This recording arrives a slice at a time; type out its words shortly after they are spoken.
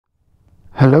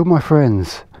Hello my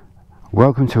friends,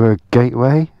 welcome to a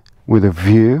gateway with a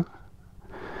view,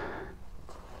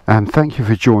 and thank you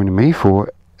for joining me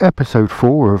for episode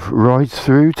 4 of Rides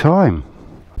Through Time.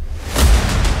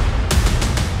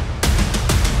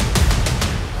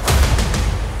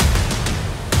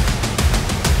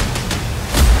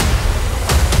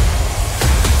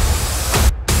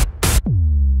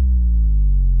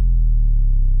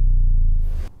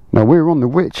 Now we're on the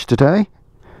Witch today.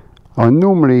 I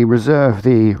normally reserve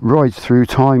the Rides Through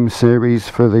Time series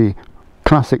for the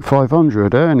Classic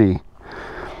 500 Ernie,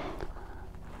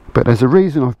 but there's a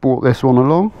reason I've brought this one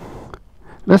along.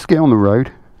 Let's get on the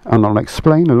road and I'll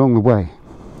explain along the way.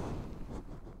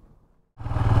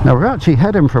 Now we're actually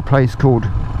heading for a place called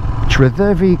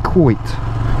Trethevy Quoit,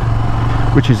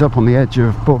 which is up on the edge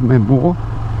of Bodmin Moor,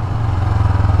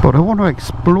 but I want to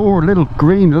explore a little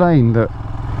green lane that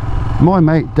my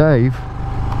mate Dave,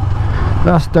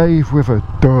 that's Dave with a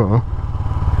duh,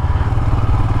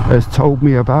 has told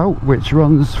me about, which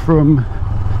runs from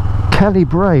Kelly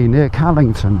Bray near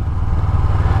Callington.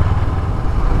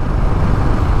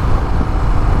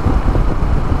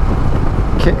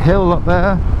 Kit Hill up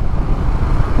there.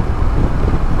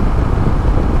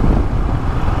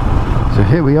 So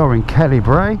here we are in Kelly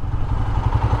Bray.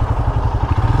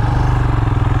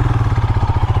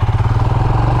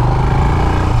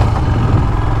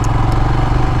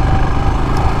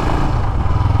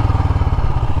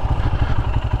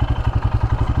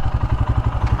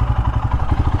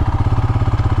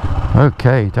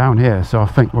 Okay, down here, so I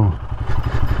think we'll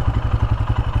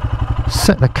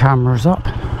set the cameras up.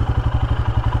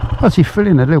 I'm actually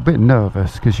feeling a little bit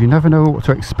nervous because you never know what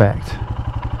to expect.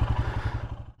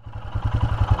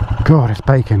 God, it's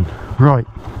baking. Right,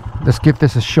 let's give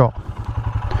this a shot.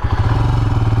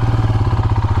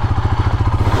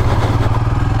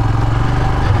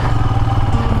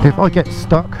 If I get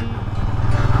stuck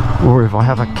or if I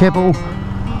have a kibble,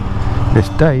 it's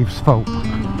Dave's fault.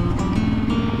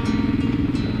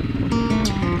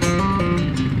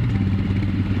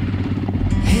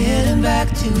 Back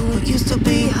to what used to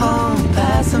be home,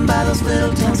 passing by those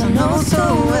little towns I know so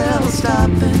well,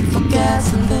 stopping for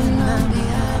gas and then I'm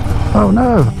behind. Oh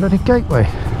no, bloody gateway.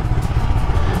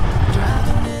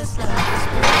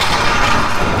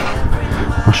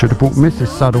 I should have bought Mrs.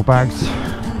 Saddlebags.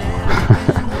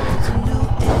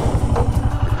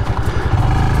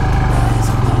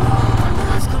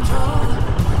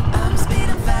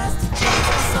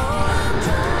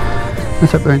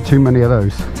 Let's hope there ain't too many of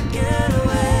those.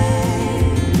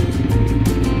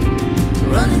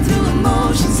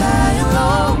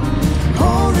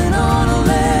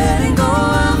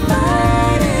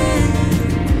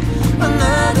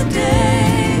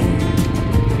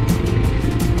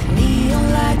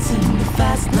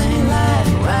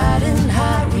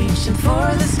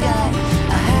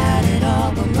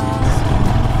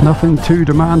 Nothing too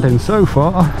demanding so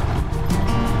far.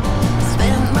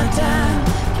 Spent my time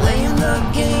playing the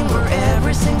game where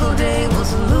every single day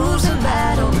was a losing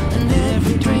battle and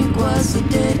every drink was a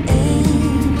dead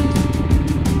end.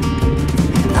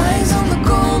 Eyes on the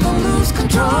goal, don't lose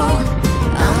control.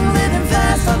 I'm living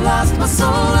fast, I've lost my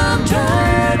soul. I'm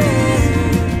driving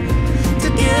to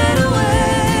get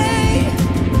away,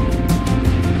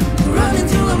 running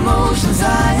through emotions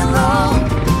high and low,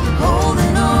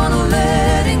 holding on or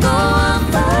letting go. I'm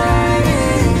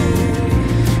fighting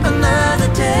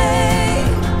another day.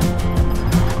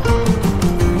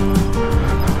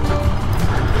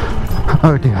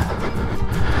 Oh dear.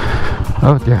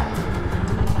 Oh dear.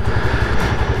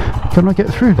 Can I get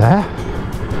through there?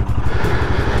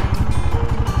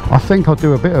 I think I'll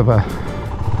do a bit of a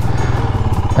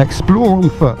explore on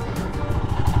foot.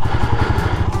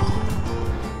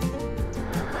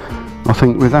 I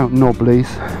think without knobblies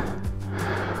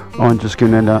I'm just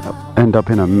going to end up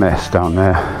in a mess down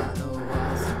there.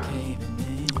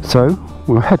 So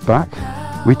we'll head back.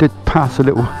 We did pass a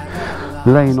little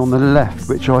lane on the left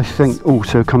which I think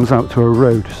also comes out to a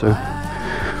road, so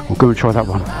we'll go and try that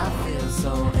one.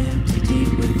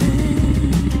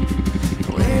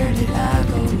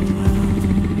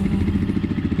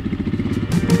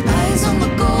 Eyes on the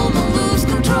goal, don't lose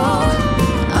control.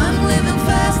 I'm living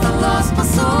fast, I lost my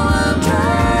soul. I'm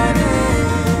driving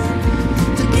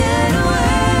to get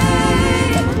away,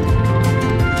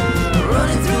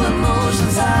 running through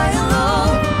emotions high and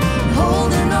low,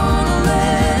 holding on or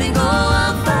letting go.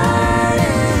 I'm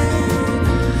fighting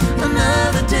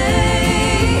another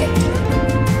day.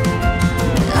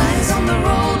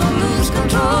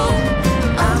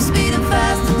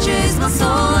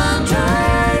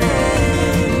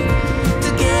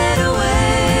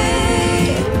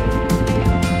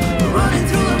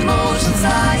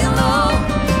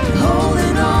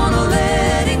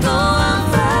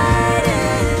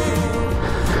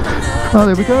 Oh,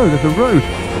 there we go, there's a road.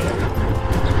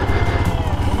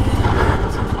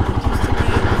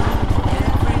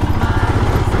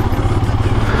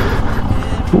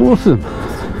 Awesome.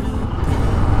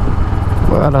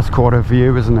 Well, that's quite a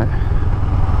view, isn't it?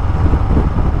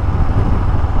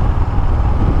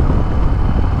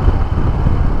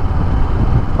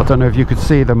 I don't know if you could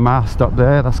see the mast up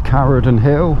there, that's Caradon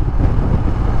Hill.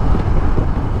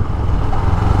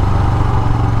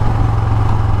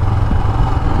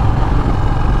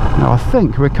 Now I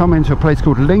think we're coming to a place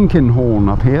called Linkinhorne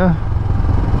up here.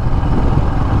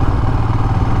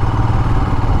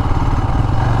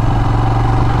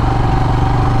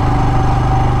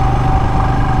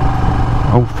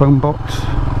 Old phone box.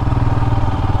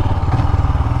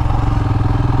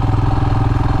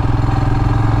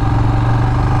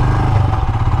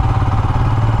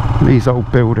 These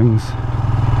old buildings.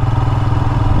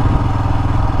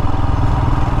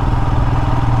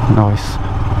 Nice.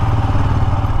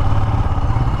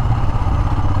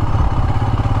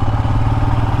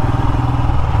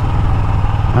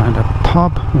 And a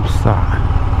pub, what's that?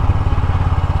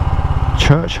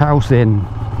 Church House Inn.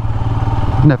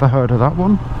 Never heard of that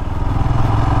one.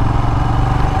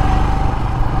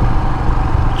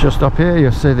 Just up here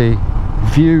you'll see the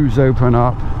views open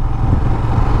up.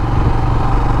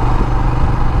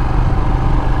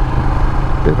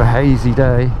 Bit of a hazy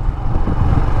day.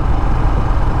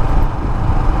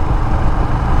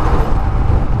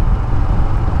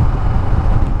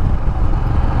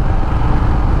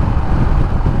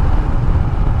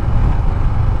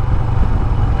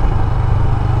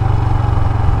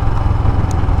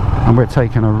 And we're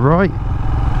taking a right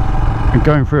and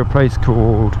going through a place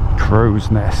called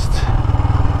Crow's Nest.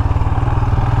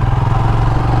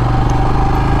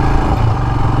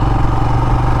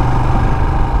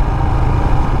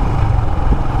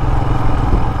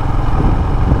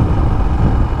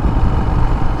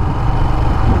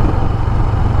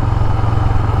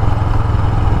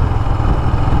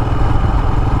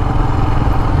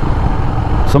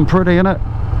 Some pretty, innit?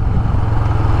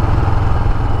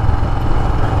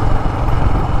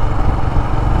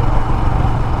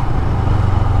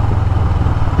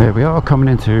 There we are, coming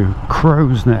into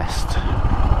Crow's Nest.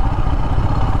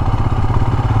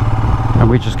 And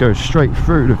we just go straight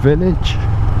through the village.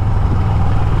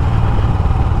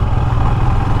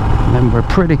 And then we're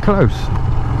pretty close.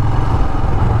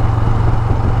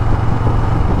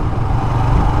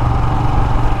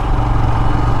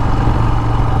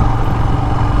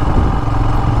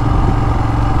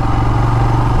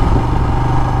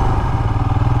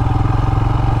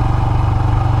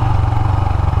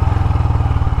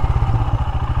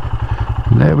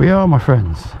 There we are, my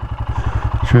friends.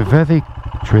 Trethevy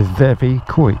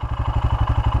Quoit.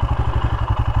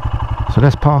 So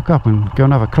let's park up and go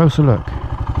and have a closer look.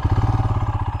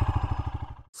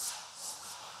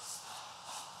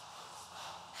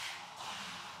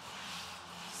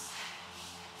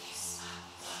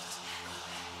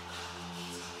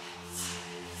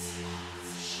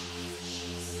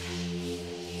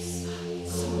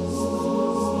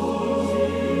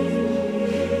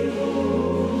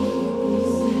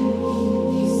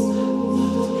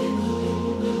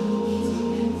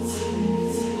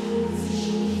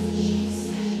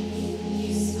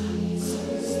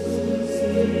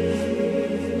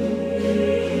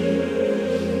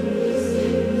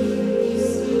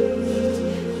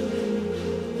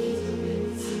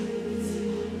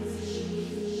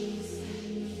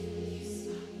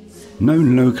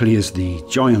 Known locally as the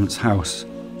Giant's House,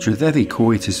 Trethevy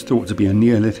Quoit is thought to be a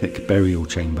Neolithic burial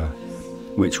chamber,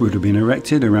 which would have been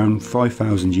erected around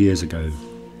 5,000 years ago.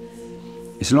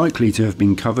 It's likely to have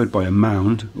been covered by a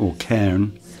mound or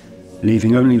cairn,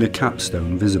 leaving only the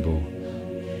capstone visible.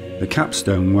 The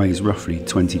capstone weighs roughly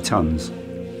 20 tons.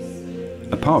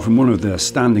 Apart from one of the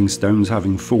standing stones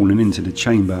having fallen into the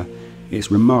chamber,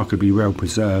 it's remarkably well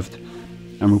preserved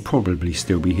and will probably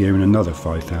still be here in another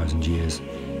 5,000 years.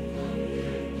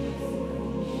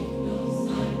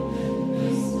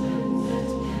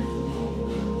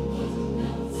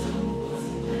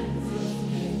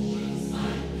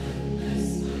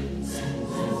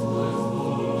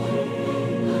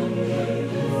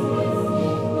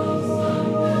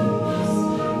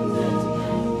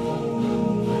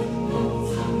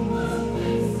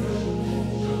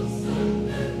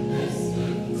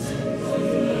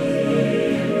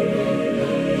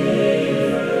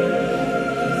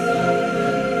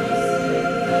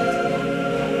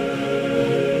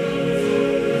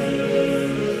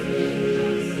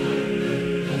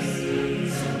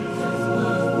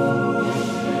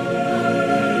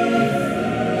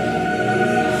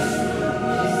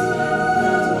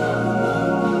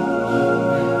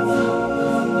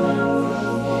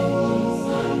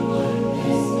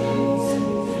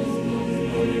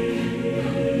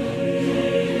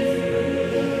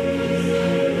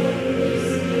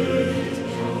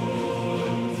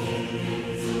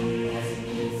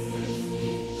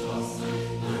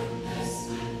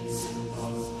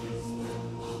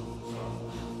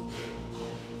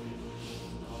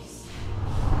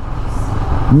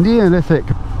 Neolithic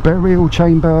burial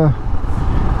chamber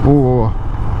or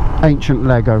ancient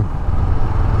Lego.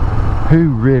 Who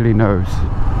really knows?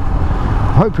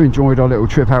 I hope you enjoyed our little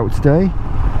trip out today.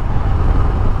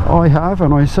 I have,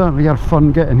 and I certainly had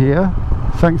fun getting here.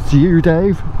 Thanks to you,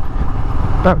 Dave.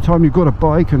 About time you got a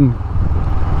bike and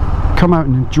come out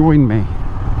and join me.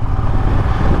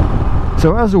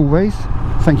 So as always,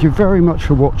 thank you very much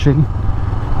for watching,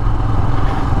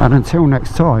 and until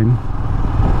next time,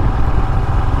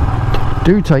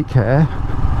 do take care.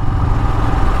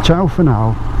 Ciao for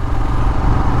now.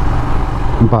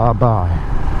 Bye bye.